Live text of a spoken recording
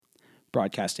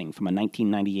broadcasting from a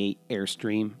 1998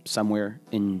 Airstream somewhere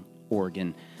in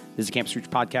Oregon. This is the Campus Roots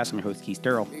Podcast. I'm your host, Keith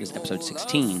Darrell. This is episode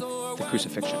 16, The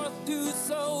Crucifixion.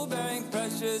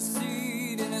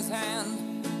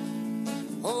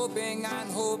 Hoping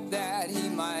and hope that he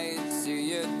might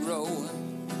see it grow.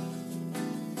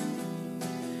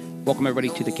 Welcome, everybody,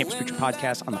 to the Campus Preacher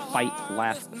Podcast on the Fight,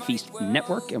 Laugh, Feast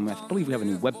Network. And I believe we have a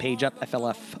new webpage up,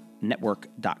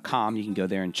 flfnetwork.com. You can go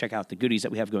there and check out the goodies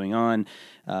that we have going on.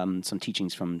 Some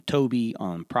teachings from Toby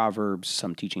on Proverbs,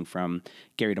 some teaching from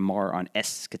Gary DeMar on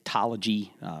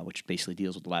eschatology, which basically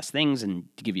deals with the last things.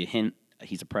 And to give you a hint,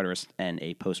 he's a preterist and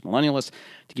a post-millennialist.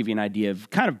 To give you an idea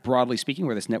of kind of broadly speaking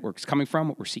where this network is coming from,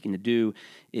 what we're seeking to do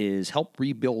is help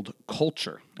rebuild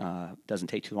culture. It doesn't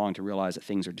take too long to realize that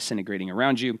things are disintegrating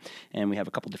around you, and we have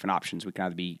a couple different options. We can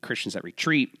either be Christians that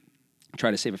retreat,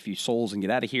 try to save a few souls and get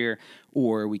out of here,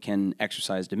 or we can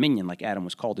exercise dominion like Adam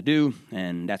was called to do,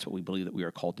 and that's what we believe that we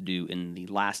are called to do in the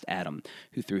last Adam,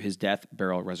 who through his death,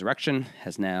 burial, resurrection,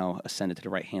 has now ascended to the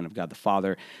right hand of God the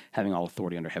Father, having all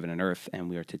authority under heaven and earth, and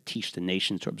we are to teach the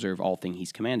nations to observe all things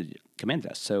he's commanded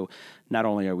us. So not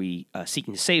only are we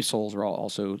seeking to save souls, we're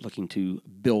also looking to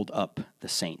build up the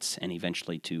saints and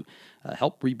eventually to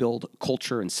help rebuild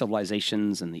culture and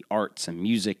civilizations and the arts and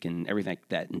music and everything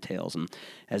that entails. And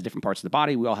as different parts of the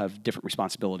body, we all have different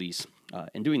responsibilities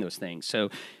in doing those things.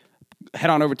 So head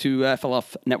on over to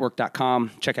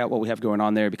flfnetwork.com, check out what we have going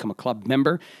on there, become a club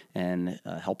member, and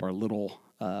help our little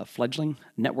fledgling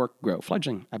network grow.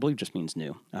 Fledgling, I believe, just means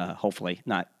new, hopefully,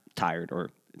 not tired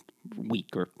or week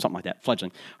or something like that.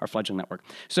 Our fledgling network.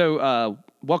 So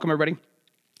welcome, everybody.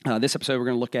 This episode, we're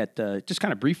going to look at just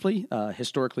kind of briefly,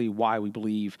 historically, why we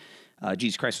believe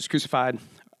Jesus Christ was crucified,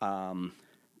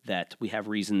 that we have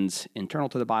reasons internal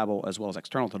to the Bible as well as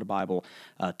external to the Bible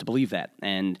to believe that.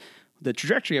 And the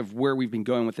trajectory of where we've been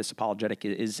going with this apologetic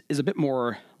is a bit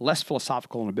more, less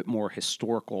philosophical and a bit more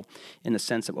historical in the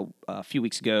sense that a few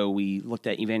weeks ago we looked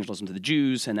at evangelism to the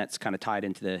Jews, and that's kind of tied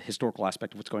into the historical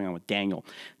aspect of what's going on with Daniel.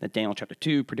 That Daniel chapter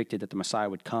 2 predicted that the Messiah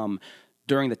would come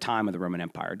during the time of the Roman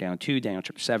Empire. Daniel 2, Daniel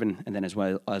chapter 7, and then as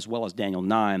well as Daniel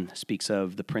 9 speaks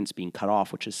of the prince being cut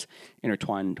off, which is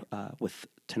intertwined with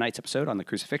tonight's episode on the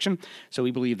crucifixion. So we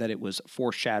believe that it was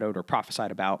foreshadowed or prophesied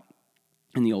about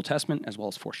in the Old Testament, as well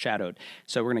as foreshadowed.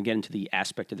 So we're going to get into the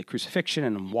aspect of the crucifixion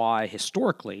and why,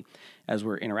 historically, as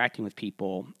we're interacting with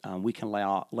people, we can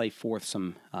lay forth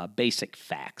some basic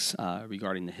facts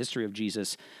regarding the history of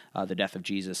Jesus, the death of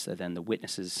Jesus, and then the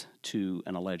witnesses to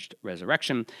an alleged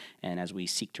resurrection. And as we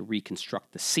seek to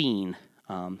reconstruct the scene,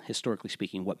 historically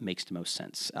speaking, what makes the most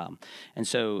sense. And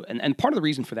part of the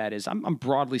reason for that is I'm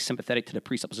broadly sympathetic to the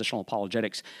presuppositional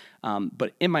apologetics,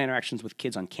 but in my interactions with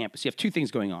kids on campus, you have two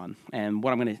things going on. And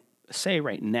what I'm going to say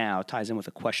right now ties in with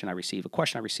a question I received. A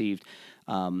question I received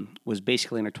was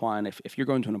basically intertwined. If you're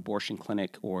going to an abortion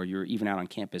clinic or you're even out on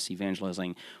campus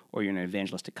evangelizing or you're in an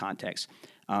evangelistic context,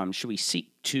 should we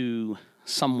seek to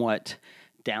somewhat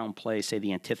downplay, say,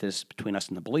 the antithesis between us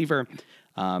and the believer?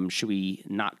 Should we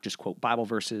not just quote Bible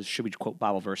verses? Should we quote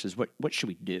Bible verses? What should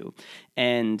we do?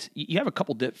 And you have a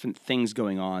couple different things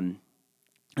going on,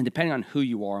 and depending on who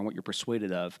you are and what you're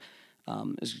persuaded of,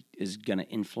 is going to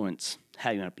influence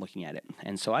how you end up looking at it.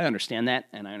 And so I understand that,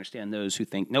 and I understand those who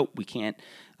think, nope, we can't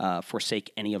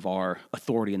forsake any of our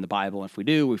authority in the Bible. If we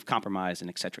do, we've compromised, and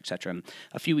et cetera, et cetera. And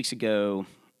a few weeks ago,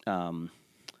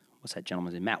 what's that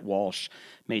gentleman's name? Matt Walsh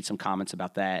made some comments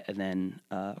about that, and then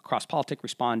Cross Politic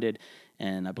responded,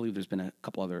 and I believe there's been a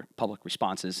couple other public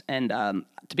responses. And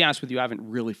to be honest with you, I haven't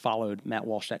really followed Matt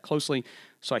Walsh that closely,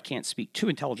 so I can't speak too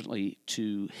intelligently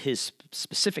to his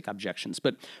specific objections.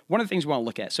 But one of the things we want to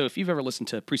look at, so if you've ever listened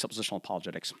to presuppositional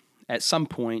apologetics, at some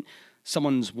point,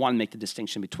 someone's want to make the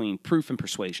distinction between proof and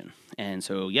persuasion. And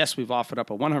so, yes, we've offered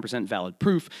up a 100% valid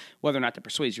proof. Whether or not that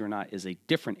persuades you or not is a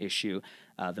different issue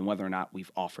than whether or not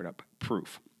we've offered up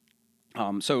proof.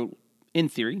 So, in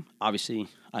theory, obviously,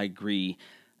 I agree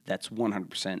that's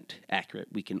 100% accurate.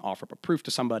 We can offer up a proof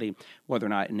to somebody. Whether or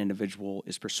not an individual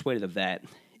is persuaded of that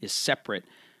is separate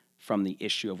from the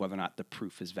issue of whether or not the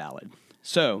proof is valid.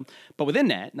 So, but within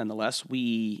that, nonetheless,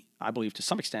 we, I believe, to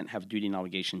some extent, have a duty and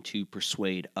obligation to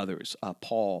persuade others.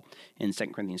 Paul, in 2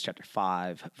 Corinthians chapter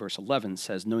 5, verse 11,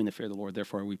 says, knowing the fear of the Lord,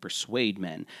 therefore we persuade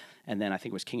men. And then I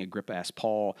think it was King Agrippa asked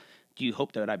Paul, do you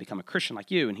hope that I become a Christian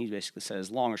like you? And he basically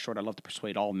says, long or short, I'd love to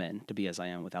persuade all men to be as I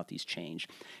am without these change.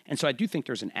 And so I do think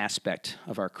there's an aspect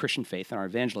of our Christian faith and our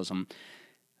evangelism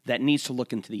that needs to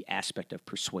look into the aspect of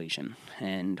persuasion.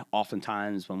 And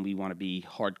oftentimes when we want to be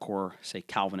hardcore, say,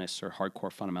 Calvinists or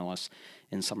hardcore fundamentalists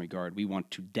in some regard, we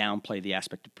want to downplay the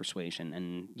aspect of persuasion.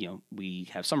 And, we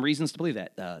have some reasons to believe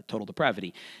that, total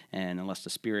depravity. And unless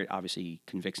the Spirit obviously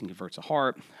convicts and converts a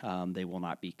heart, they will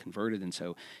not be converted. And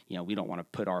so, we don't want to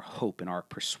put our hope in our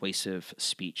persuasive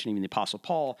speech. And even the Apostle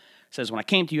Paul says, when I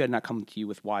came to you, I did not come to you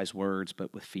with wise words,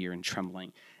 but with fear and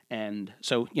trembling. And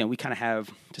so, we kind of have,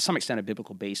 to some extent, a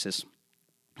biblical basis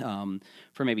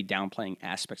for maybe downplaying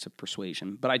aspects of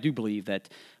persuasion. But I do believe that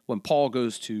when Paul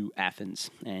goes to Athens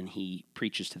and he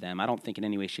preaches to them, I don't think in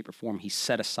any way, shape, or form he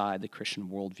set aside the Christian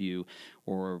worldview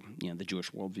or, the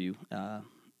Jewish worldview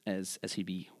as he'd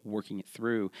be working it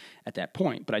through at that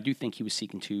point. But I do think he was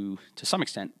seeking to some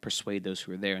extent, persuade those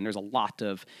who are there. And there's a lot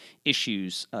of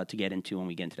issues to get into when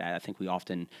we get into that. I think we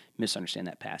often misunderstand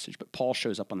that passage. But Paul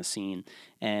shows up on the scene,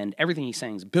 and everything he's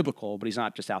saying is biblical, but he's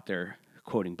not just out there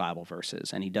quoting Bible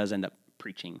verses. And he does end up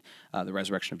preaching the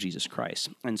resurrection of Jesus Christ.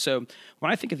 And so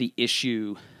when I think of the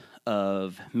issue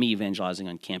of me evangelizing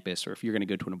on campus, or if you're going to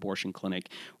go to an abortion clinic,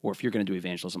 or if you're going to do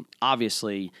evangelism,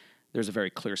 obviously there's a very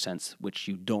clear sense which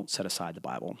you don't set aside the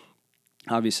Bible.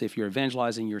 Obviously, if you're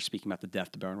evangelizing, you're speaking about the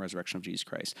death, the burial, and resurrection of Jesus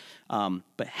Christ.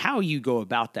 But how you go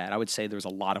about that, I would say there's a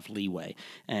lot of leeway.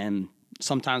 And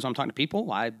sometimes when I'm talking to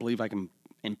people, I believe I can,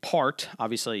 in part,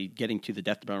 obviously getting to the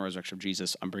death, the burial, and resurrection of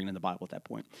Jesus, I'm bringing in the Bible at that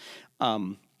point.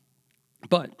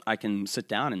 But I can sit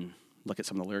down and look at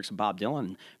some of the lyrics of Bob Dylan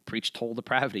and preach total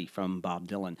depravity from Bob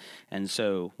Dylan. And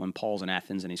so when Paul's in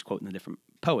Athens and he's quoting the different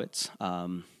poets,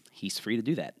 he's free to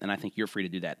do that, and I think you're free to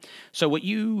do that. So what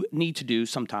you need to do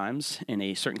sometimes in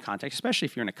a certain context, especially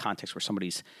if you're in a context where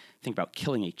somebody's thinking about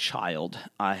killing a child,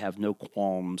 I have no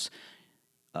qualms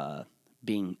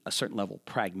being a certain level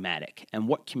pragmatic and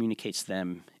what communicates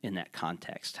them in that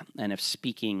context. And if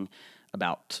speaking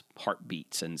about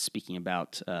heartbeats and speaking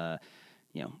about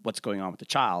what's going on with the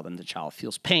child, and the child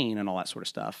feels pain and all that sort of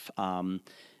stuff,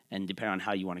 and depending on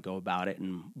how you want to go about it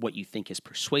and what you think is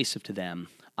persuasive to them,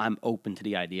 I'm open to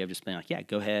the idea of just being like, yeah,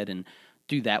 go ahead and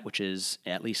do that, which is,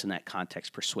 at least in that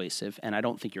context, persuasive. And I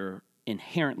don't think you're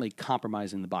inherently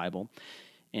compromising the Bible,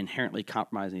 inherently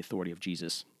compromising the authority of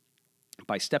Jesus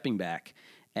by stepping back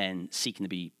and seeking to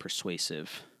be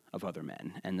persuasive of other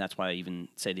men. And that's why I even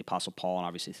say the Apostle Paul, and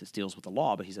obviously this deals with the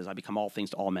law, but he says, I become all things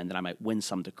to all men that I might win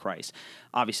some to Christ.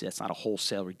 Obviously, that's not a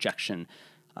wholesale rejection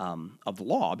of the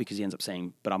law, because he ends up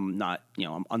saying, but I'm not,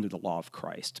 I'm under the law of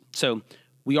Christ. So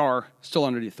we are still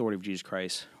under the authority of Jesus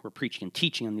Christ. We're preaching and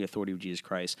teaching on the authority of Jesus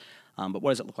Christ. But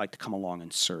what does it look like to come along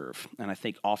and serve? And I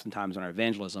think oftentimes in our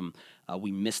evangelism,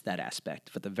 we miss that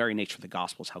aspect. But the very nature of the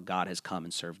gospel is how God has come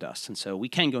and served us. And so we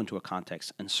can go into a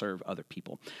context and serve other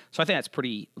people. So I think that's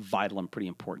pretty vital and pretty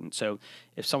important. So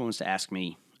if someone was to ask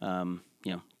me, do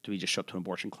we just show up to an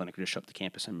abortion clinic or just show up to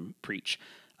campus and preach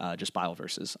just Bible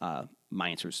verses? My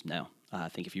answer is no. I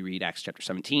think if you read Acts chapter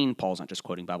 17, Paul's not just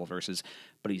quoting Bible verses,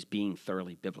 but he's being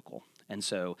thoroughly biblical. And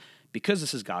so because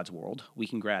this is God's world, we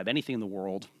can grab anything in the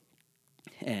world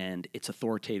and it's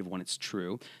authoritative when it's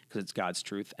true, because it's God's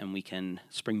truth, and we can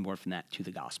springboard from that to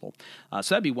the gospel.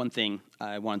 So that'd be one thing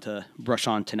I wanted to brush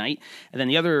on tonight. And then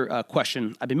the other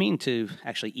question, I've been meaning to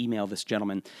actually email this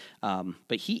gentleman,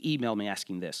 but he emailed me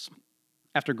asking this.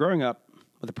 After growing up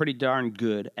with a pretty darn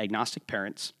good agnostic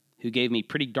parents who gave me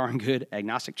pretty darn good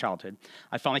agnostic childhood,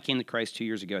 I finally came to Christ 2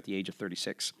 years ago at the age of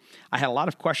 36. I had a lot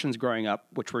of questions growing up,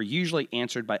 which were usually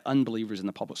answered by unbelievers in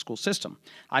the public school system.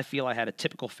 I feel I had a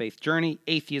typical faith journey: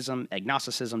 atheism,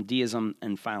 agnosticism, deism,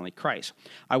 and finally Christ.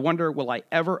 I wonder, will I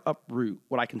ever uproot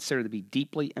what I consider to be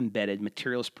deeply embedded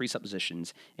materialist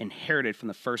presuppositions inherited from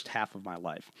the first half of my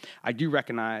life? I do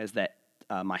recognize that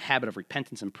my habit of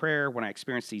repentance and prayer when I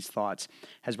experience these thoughts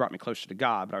has brought me closer to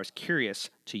God, but I was curious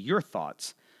to your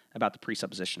thoughts about the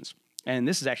presuppositions. And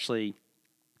this is actually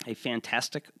a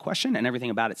fantastic question, and everything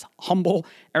about it's humble.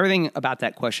 Everything about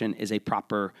that question is a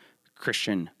proper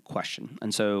Christian question.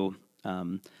 And so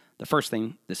the first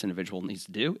thing this individual needs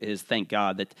to do is thank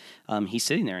God that he's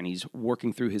sitting there and he's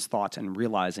working through his thoughts and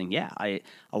realizing, a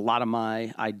lot of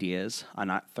my ideas are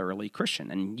not thoroughly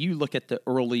Christian. And you look at the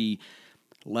early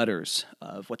letters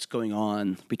of what's going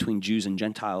on between Jews and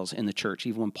Gentiles in the church.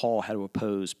 Even when Paul had to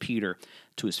oppose Peter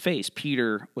to his face,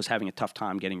 Peter was having a tough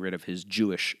time getting rid of his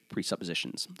Jewish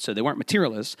presuppositions. So they weren't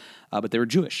materialists, but they were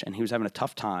Jewish, and he was having a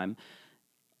tough time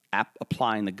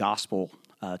applying the gospel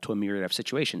to a myriad of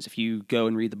situations. If you go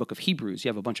and read the book of Hebrews, you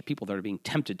have a bunch of people that are being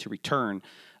tempted to return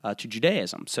to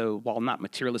Judaism. So while not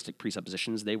materialistic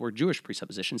presuppositions, they were Jewish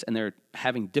presuppositions, and they're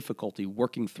having difficulty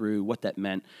working through what that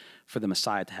meant for the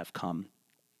Messiah to have come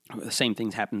The same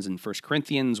thing happens in 1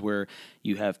 Corinthians, where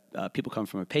you have people come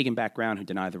from a pagan background who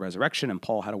deny the resurrection, and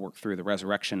Paul had to work through the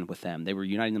resurrection with them. They were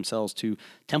uniting themselves to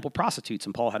temple prostitutes,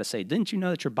 and Paul had to say, didn't you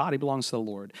know that your body belongs to the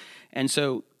Lord? And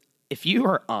so if you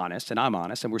are honest, and I'm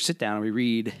honest, and we sit down and we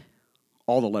read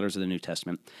all the letters of the New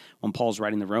Testament, when Paul's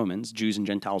writing the Romans, Jews and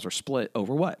Gentiles are split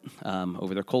over what?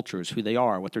 Over their cultures, who they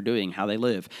are, what they're doing, how they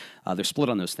live. They're split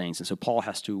on those things. And so Paul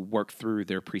has to work through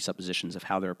their presuppositions of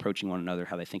how they're approaching one another,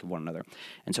 how they think of one another.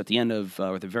 And so at the end of,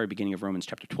 or the very beginning of Romans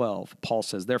chapter 12, Paul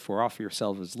says, therefore offer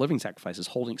yourselves as living sacrifices,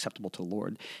 holy and acceptable to the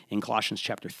Lord. In Colossians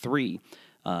chapter 3,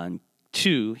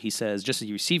 2, he says, just as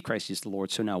you receive Christ as the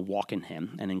Lord, so now walk in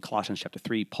him. And in Colossians chapter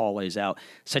 3, Paul lays out,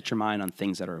 set your mind on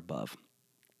things that are above.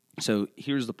 So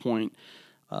here's the point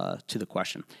to the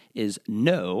question, is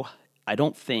no, I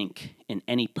don't think in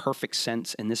any perfect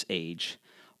sense in this age,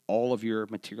 all of your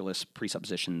materialist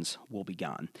presuppositions will be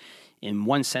gone. In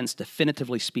one sense,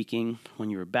 definitively speaking, when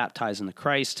you were baptized into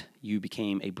Christ, you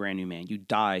became a brand new man. You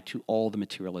died to all the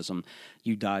materialism.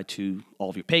 You died to all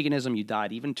of your paganism. You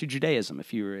died even to Judaism.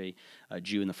 If you were a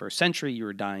Jew in the first century, you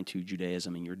were dying to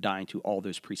Judaism, and you're dying to all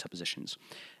those presuppositions.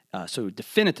 So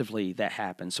definitively that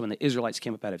happened. So when the Israelites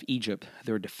came up out of Egypt,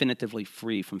 they were definitively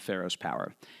free from Pharaoh's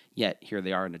power. Yet here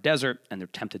they are in the desert, and they're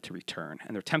tempted to return.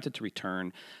 And they're tempted to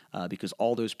return because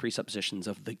all those presuppositions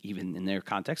of even in their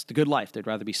context, the good life, they'd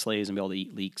rather be slaves and be able to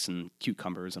eat leeks and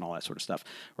cucumbers and all that sort of stuff,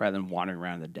 rather than wandering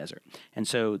around in the desert. And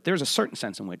so there's a certain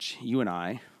sense in which you and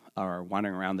I are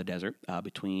wandering around the desert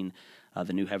between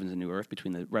the new heavens and new earth,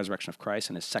 between the resurrection of Christ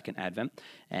and his second advent.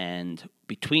 And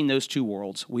between those two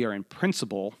worlds, we are in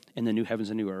principle in the new heavens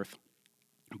and new earth,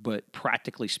 but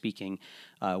practically speaking,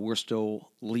 we're still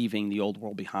leaving the old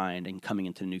world behind and coming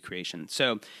into the new creation.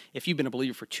 So if you've been a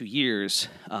believer for 2 years,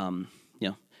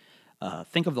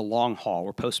 think of the long haul.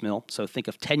 We're post-mill, so think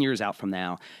of 10 years out from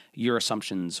now, your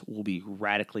assumptions will be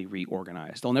radically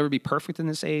reorganized. They'll never be perfect in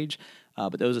this age,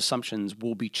 but those assumptions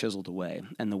will be chiseled away.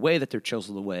 And the way that they're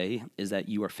chiseled away is that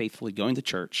you are faithfully going to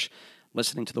church,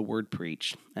 listening to the word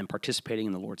preached, and participating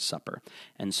in the Lord's Supper.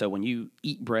 And so when you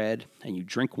eat bread and you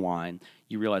drink wine,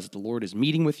 you realize that the Lord is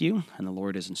meeting with you, and the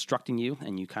Lord is instructing you,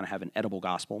 and you kind of have an edible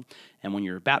gospel. And when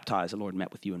you're baptized, the Lord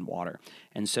met with you in water.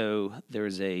 And so there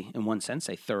is in one sense,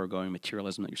 a thoroughgoing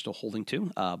materialism that you're still holding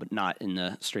to, but not in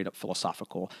the straight-up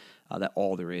philosophical, that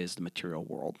all there is the material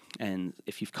world. And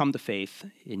if you've come to faith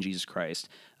in Jesus Christ,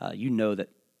 you know that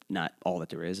not all that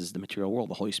there is the material world.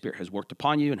 The Holy Spirit has worked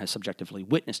upon you and has subjectively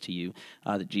witnessed to you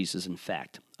that Jesus is, in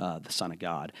fact, the Son of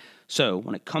God. So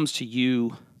when it comes to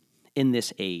you in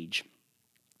this age,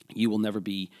 you will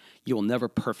never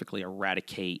perfectly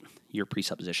eradicate your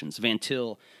presuppositions. Van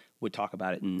Til would talk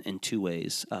about it in two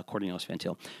ways, Cornelius Van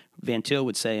Til. Van Til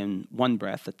would say in one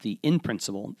breath that in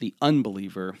principle, the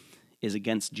unbeliever is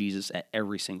against Jesus at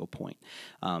every single point.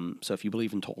 So if you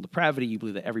believe in total depravity, you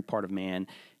believe that every part of man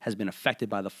has been affected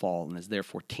by the fall and is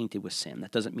therefore tainted with sin.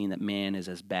 That doesn't mean that man is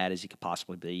as bad as he could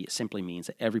possibly be. It simply means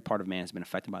that every part of man has been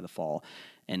affected by the fall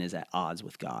and is at odds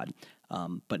with God.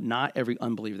 But not every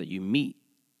unbeliever that you meet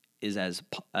is as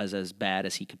bad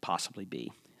as he could possibly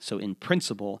be. So in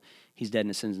principle, he's dead in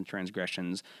his sins and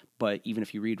transgressions, but even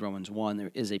if you read Romans 1,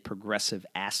 there is a progressive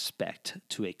aspect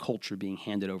to a culture being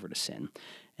handed over to sin.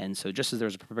 And so just as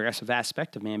there's a progressive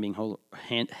aspect of man being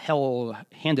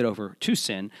handed over to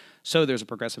sin, so there's a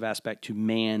progressive aspect to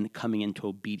man coming into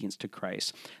obedience to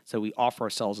Christ. So we offer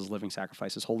ourselves as living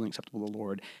sacrifices, holy and acceptable to the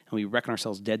Lord, and we reckon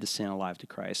ourselves dead to sin, alive to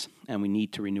Christ, and we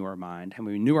need to renew our mind. And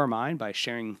we renew our mind by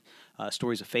sharing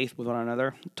stories of faith with one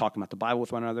another, talking about the Bible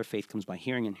with one another. Faith comes by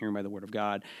hearing, and hearing by the Word of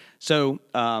God. So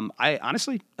I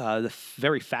honestly, the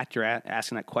very fact you're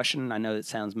asking that question, I know it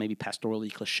sounds maybe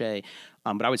pastorally cliche,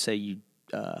 but I would say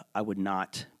I would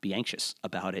not be anxious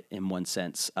about it in one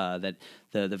sense. That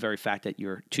the very fact that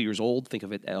you're 2 years old, think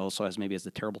of it also as maybe as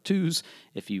the terrible twos,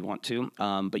 if you want to.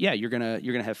 But yeah, you're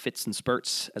gonna have fits and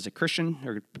spurts as a Christian.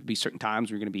 There will be certain times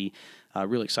where you're gonna be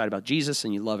really excited about Jesus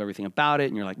and you love everything about it,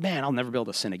 and you're like, man, I'll never be able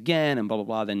to sin again, and blah blah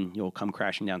blah. Then you'll come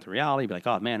crashing down to reality, be like,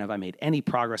 oh man, have I made any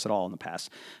progress at all in the past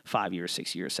 5 years,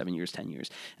 6 years, 7 years, 10 years?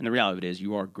 And the reality of it is,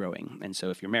 you are growing. And so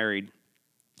if you're married,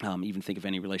 even think of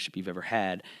any relationship you've ever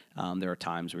had. There are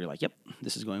times where you're like, yep,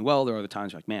 this is going well. There are other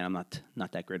times you're like, man, I'm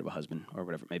not that great of a husband, or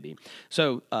whatever it may be.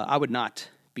 So I would not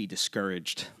be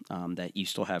discouraged that you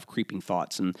still have creeping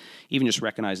thoughts. And even just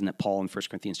recognizing that Paul in 1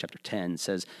 Corinthians chapter 10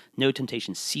 says, no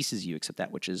temptation seizes you except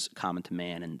that which is common to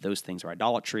man. And those things are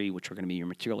idolatry, which are going to be your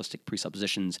materialistic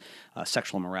presuppositions,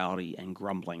 sexual immorality, and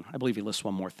grumbling. I believe he lists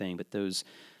one more thing, but those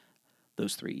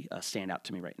three stand out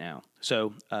to me right now.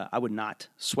 So I would not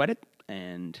sweat it.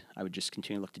 And I would just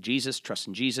continue to look to Jesus, trust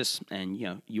in Jesus, and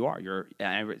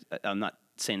I'm not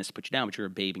saying this to put you down, but you're a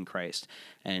babe in Christ,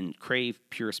 and crave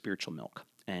pure spiritual milk,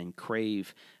 and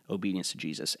crave obedience to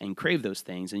Jesus, and crave those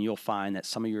things, and you'll find that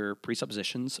some of your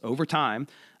presuppositions over time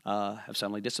have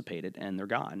suddenly dissipated, and they're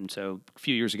gone. And so a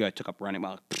few years ago, I took up running.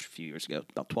 Well, a few years ago,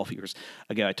 about 12 years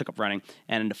ago, I took up running.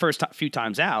 And the first few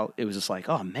times out, it was just like,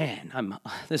 oh, man,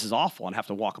 this is awful. I'd have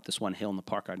to walk up this one hill in the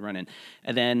park I'd run in.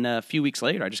 And then a few weeks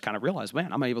later, I just kind of realized,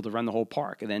 man, I'm able to run the whole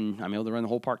park. And then I'm able to run the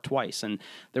whole park twice. And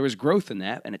there was growth in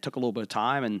that, and it took a little bit of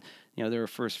time. And, there were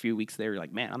first few weeks there, you're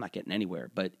like, man, I'm not getting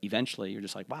anywhere. But eventually, you're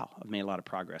just like, wow, I've made a lot of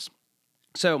progress.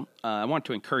 So I want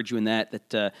to encourage you in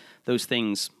that those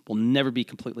things will never be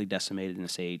completely decimated in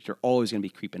this age. They're always going to be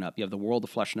creeping up. You have the world, the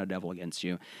flesh, and the devil against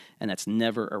you, and that's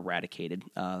never eradicated.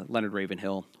 Leonard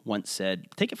Ravenhill once said,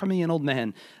 "Take it from me, an old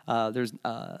man. There's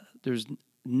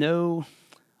no,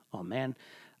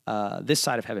 this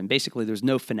side of heaven. Basically, there's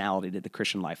no finality to the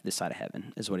Christian life this side of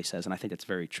heaven," is what he says, and I think that's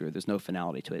very true. There's no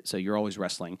finality to it. So you're always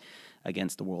wrestling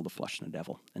against the world, the flesh, and the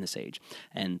devil in this age.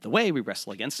 And the way we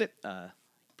wrestle against it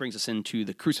brings us into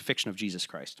the crucifixion of Jesus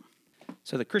Christ.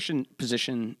 So the Christian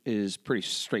position is pretty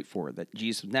straightforward, that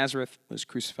Jesus of Nazareth was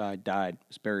crucified, died,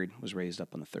 was buried, was raised up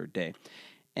on the third day,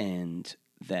 and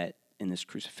that in this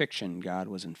crucifixion, God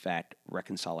was in fact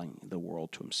reconciling the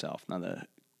world to himself. Now the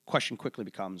question quickly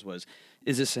becomes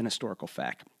is this an historical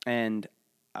fact? And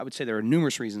I would say there are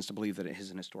numerous reasons to believe that it is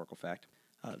an historical fact.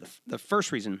 The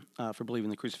first reason for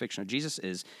believing the crucifixion of Jesus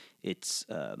is it's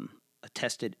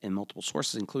attested in multiple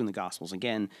sources, including the Gospels.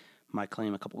 Again, my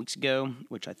claim a couple weeks ago,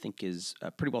 which I think is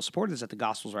pretty well supported, is that the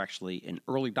Gospels are actually an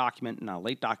early document, not a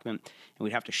late document, and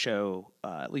we'd have to show,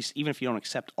 at least even if you don't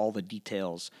accept all the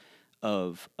details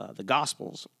of the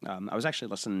Gospels. I was actually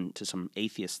listening to some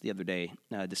atheists the other day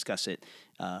discuss it,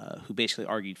 who basically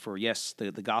argued for, yes,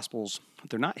 the Gospels,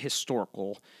 they're not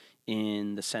historical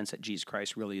in the sense that Jesus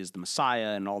Christ really is the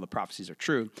Messiah and all the prophecies are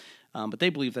true. But they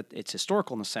believe that it's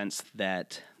historical in the sense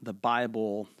that the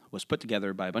Bible was put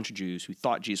together by a bunch of Jews who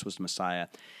thought Jesus was the Messiah,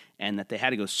 and that they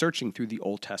had to go searching through the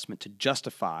Old Testament to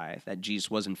justify that Jesus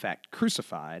was in fact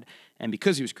crucified. And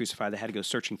because he was crucified, they had to go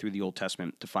searching through the Old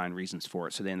Testament to find reasons for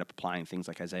it. So they end up applying things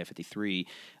like Isaiah 53,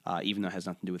 even though it has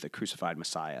nothing to do with a crucified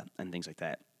Messiah and things like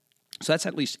that. So that's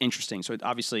at least interesting. So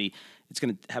obviously, it's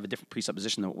going to have a different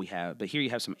presupposition than what we have. But here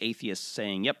you have some atheists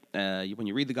saying, yep, when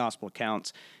you read the gospel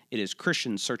accounts, it is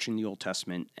Christians searching the Old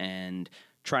Testament and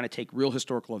trying to take real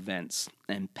historical events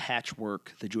and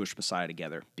patchwork the Jewish Messiah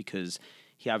together, because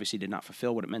he obviously did not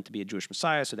fulfill what it meant to be a Jewish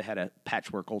Messiah, so they had a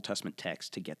patchwork Old Testament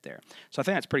text to get there. So I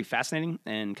think that's pretty fascinating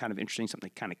and kind of interesting, something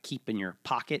to kind of keep in your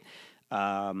pocket.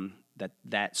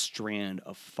 That strand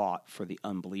of thought for the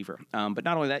unbeliever. But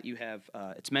not only that, you have,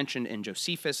 it's mentioned in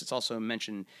Josephus, it's also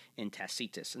mentioned in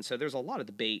Tacitus. And so there's a lot of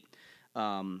debate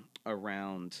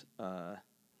around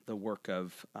the work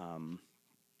of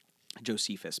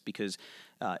Josephus, because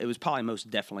it was probably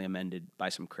most definitely amended by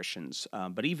some Christians.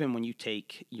 But even when you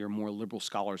take your more liberal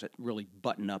scholars that really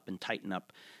button up and tighten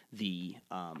up the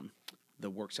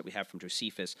works that we have from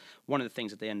Josephus, one of the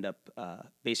things that they end up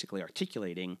basically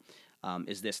articulating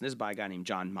is this, and this is by a guy named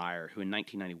John Meyer, who in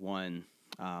 1991,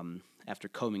 after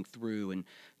combing through and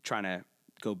trying to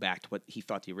go back to what he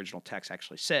thought the original text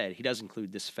actually said, he does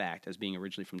include this fact as being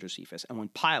originally from Josephus. And when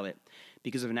Pilate,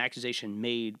 because of an accusation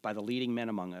made by the leading men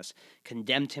among us,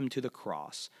 condemned him to the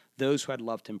cross, those who had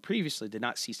loved him previously did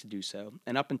not cease to do so.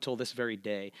 And up until this very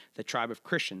day, the tribe of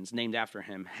Christians named after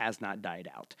him has not died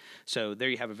out. So there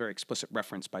you have a very explicit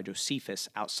reference by Josephus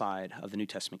outside of the New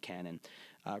Testament canon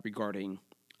regarding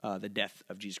the death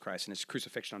of Jesus Christ and his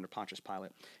crucifixion under Pontius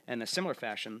Pilate. And in a similar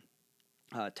fashion,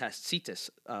 Tacitus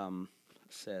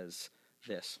says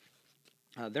this.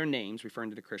 Their names, referring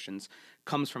to the Christians,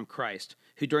 comes from Christ,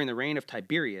 who during the reign of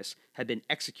Tiberius had been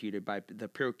executed by the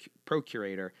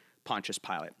procurator Pontius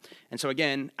Pilate. And so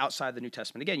again, outside the New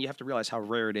Testament, again, you have to realize how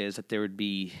rare it is that there would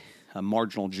be a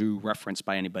marginal Jew referenced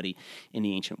by anybody in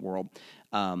the ancient world.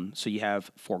 So you have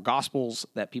 4 Gospels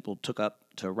that people took up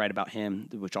to write about him,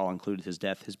 which all included his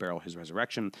death, his burial, his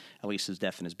resurrection, at least his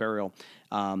death and his burial,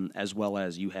 as well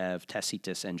as you have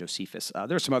Tacitus and Josephus.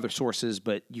 There are some other sources,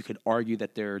 but you could argue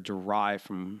that they're derived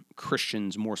from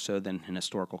Christians more so than an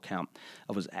historical account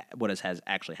of what has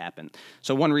actually happened.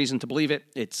 So one reason to believe it,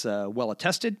 it's well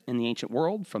attested in the ancient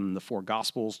world from the 4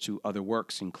 Gospels to other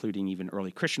works, including even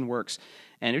early Christian works,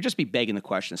 and it would just be be begging the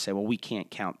question to say, well, we can't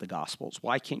count the Gospels.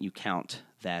 Why can't you count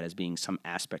that as being some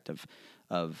aspect of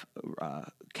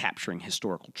capturing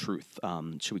historical truth?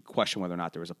 Should we question whether or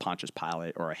not there was a Pontius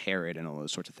Pilate or a Herod and all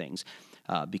those sorts of things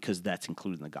because that's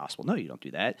included in the gospel? No, you don't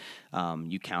do that.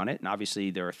 You count it, and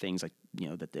obviously there are things like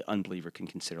that the unbeliever can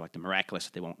consider, like the miraculous,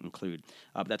 that they won't include,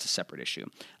 but that's a separate issue.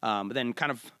 But then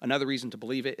kind of another reason to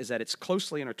believe it is that it's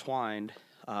closely intertwined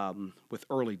with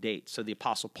early dates. So the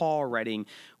Apostle Paul, writing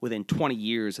within 20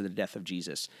 years of the death of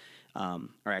Jesus, are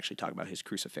actually talking about his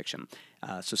crucifixion.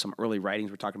 So some early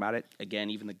writings were talking about it. Again,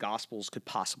 even the Gospels could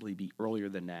possibly be earlier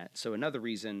than that. So another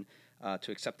reason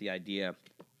to accept the idea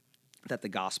that the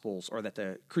Gospels, or that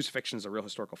the crucifixion is a real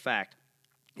historical fact,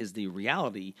 is the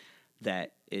reality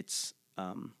that it's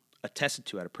attested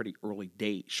to at a pretty early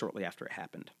date, shortly after it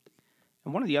happened.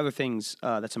 And one of the other things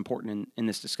that's important in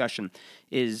this discussion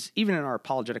is, even in our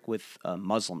apologetic with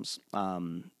Muslims,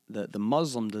 the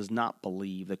Muslim does not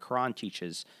believe, the Quran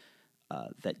teaches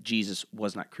that Jesus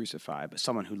was not crucified, but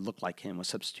someone who looked like him was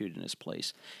substituted in his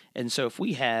place. And so if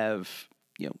we have,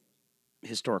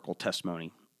 historical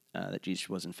testimony that Jesus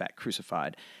was in fact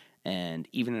crucified, and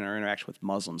even in our interaction with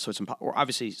Muslims, so it's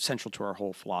obviously central to our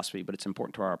whole philosophy, but it's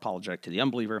important to our apologetic to the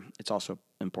unbeliever. It's also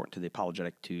important to the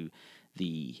apologetic to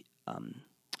the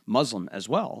Muslim as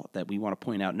well, that we want to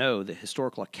point out, no, the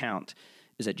historical account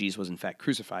is that Jesus was in fact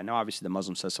crucified. Now, obviously, the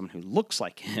Muslim says someone who looks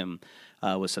like him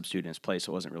was substituted in his place,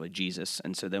 so it wasn't really Jesus.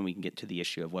 And so then we can get to the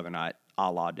issue of whether or not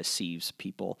Allah deceives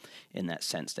people in that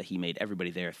sense, that he made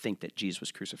everybody there think that Jesus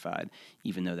was crucified,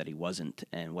 even though that he wasn't,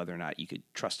 and whether or not you could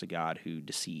trust a God who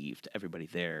deceived everybody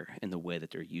there in the way that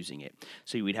they're using it.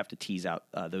 So we'd have to tease out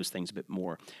those things a bit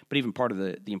more. But even part of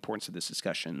the importance of this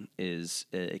discussion is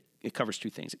it covers two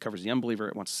things. It covers the unbeliever.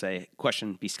 It wants to say,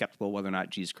 question, be skeptical whether or not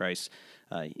Jesus Christ,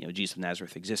 Jesus of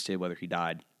Nazareth existed, whether he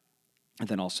died. And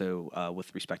then also,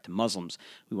 with respect to Muslims,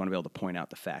 we want to be able to point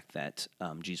out the fact that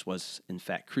Jesus was, in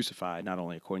fact, crucified, not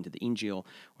only according to the Injil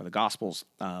or the Gospels,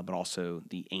 but also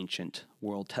the ancient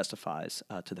world testifies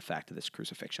to the fact of this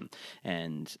crucifixion.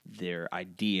 And their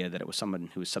idea that it was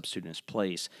someone who was substituted in his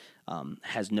place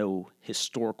has no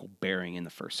historical bearing in the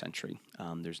first century.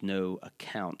 There's no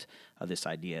account of this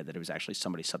idea that it was actually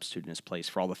somebody substituted in his place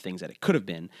for all the things that it could have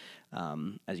been.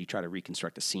 As you try to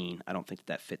reconstruct the scene, I don't think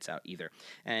that fits out either.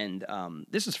 And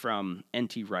this is from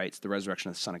N.T. Wright's The Resurrection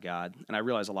of the Son of God. And I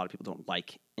realize a lot of people don't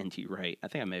like N.T. Wright. I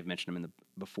think I may have mentioned him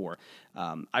before.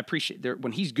 I appreciate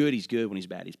when he's good, he's good. When he's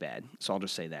bad, he's bad. So I'll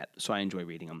just say that. So I enjoy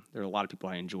reading him. There are a lot of people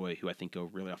I enjoy who I think go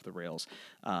really off the rails,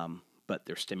 but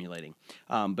they're stimulating.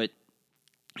 But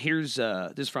here's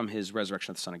this is from his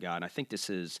Resurrection of the Son of God, and I think this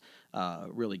is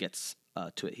really gets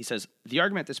to it. He says, the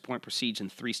argument at this point proceeds in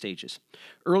three stages.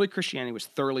 Early Christianity was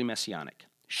thoroughly messianic,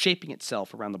 shaping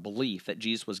itself around the belief that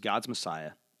Jesus was God's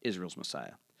Messiah, Israel's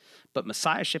Messiah. But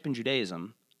Messiahship in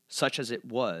Judaism, such as it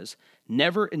was,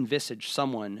 never envisaged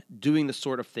someone doing the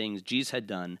sort of things Jesus had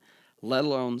done, let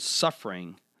alone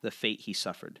suffering the fate he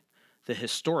suffered. The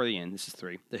historian, this is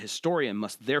 3, the historian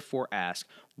must therefore ask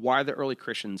why the early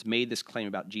Christians made this claim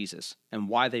about Jesus and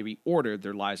why they reordered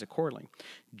their lives accordingly.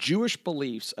 Jewish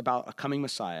beliefs about a coming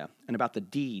Messiah and about the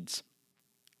deeds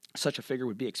such a figure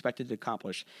would be expected to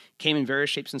accomplish came in various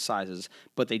shapes and sizes,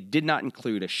 but they did not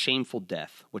include a shameful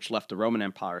death, which left the Roman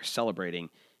Empire celebrating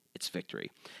its victory.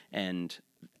 And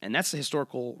that's the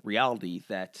historical reality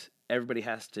that everybody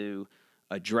has to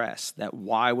address, that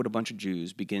why would a bunch of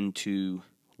Jews begin to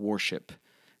worship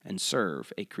and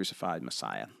serve a crucified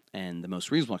Messiah? And the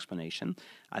most reasonable explanation,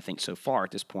 I think so far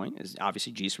at this point, is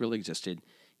obviously Jesus really existed.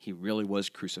 He really was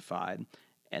crucified.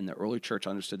 And the early church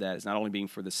understood that as not only being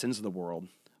for the sins of the world,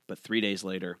 but 3 days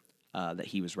later that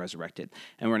he was resurrected.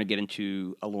 And we're going to get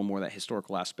into a little more of that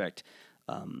historical aspect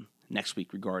next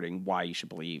week regarding why you should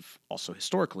believe also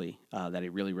historically that he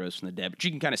really rose from the dead. But you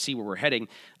can kind of see where we're heading.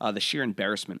 The sheer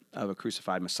embarrassment of a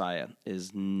crucified Messiah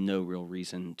is no real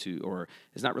reason to, or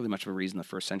is not really much of a reason in the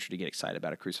first century to get excited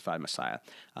about a crucified Messiah.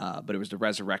 But it was the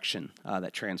resurrection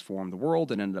that transformed the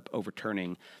world and ended up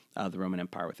overturning the Roman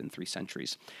Empire within 3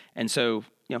 centuries. And so,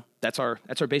 that's our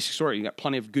basic story. You got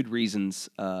plenty of good reasons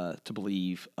to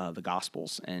believe the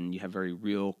Gospels, and you have very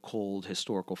real, cold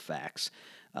historical facts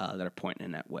that are pointing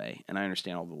in that way. And I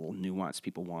understand all the little nuance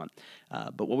people want.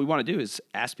 But what we want to do is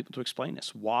ask people to explain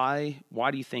this. Why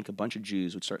do you think a bunch of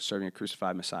Jews would start serving a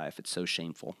crucified Messiah if it's so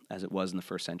shameful as it was in the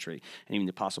first century? And even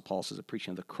the Apostle Paul says the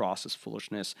preaching of the cross is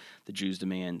foolishness. The Jews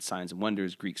demand signs and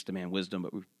wonders. Greeks demand wisdom,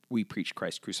 but we preach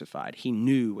Christ crucified. He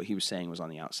knew what he was saying was on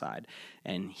the outside,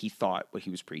 and he thought what he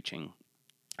was preaching,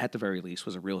 at the very least,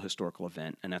 was a real historical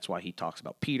event, and that's why he talks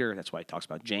about Peter, that's why he talks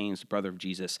about James, the brother of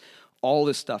Jesus. All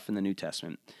this stuff in the New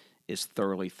Testament is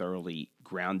thoroughly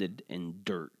grounded in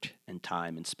dirt and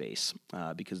time and space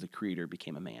because the Creator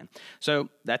became a man. So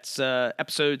that's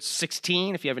episode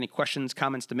 16. If you have any questions,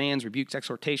 comments, demands, rebukes,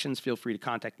 exhortations, feel free to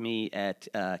contact me at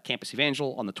Campus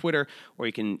Evangel on the Twitter, or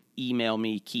you can email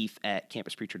me,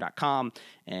 keith@campuspreacher.com.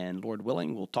 And Lord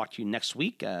willing, we'll talk to you next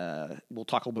week. We'll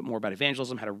talk a little bit more about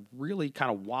evangelism. Had a really kind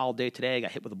of wild day today. I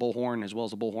got hit with a bullhorn as well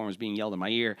as the bullhorn was being yelled in my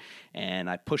ear, and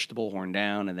I pushed the bullhorn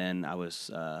down, and then I was...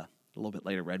 a little bit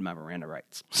later, read my Miranda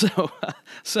rights.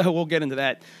 So we'll get into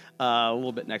that a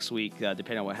little bit next week,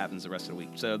 depending on what happens the rest of the week.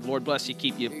 So the Lord bless you,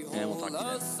 keep you, and we'll talk to you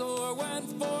then. A sower went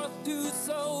forth to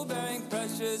sow, bearing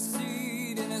precious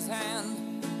seed in his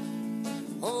hand,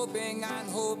 hoping and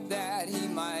hope that he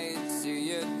might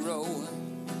see it grow,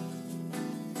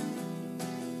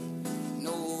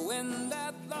 knowing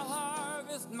that the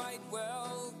harvest might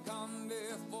well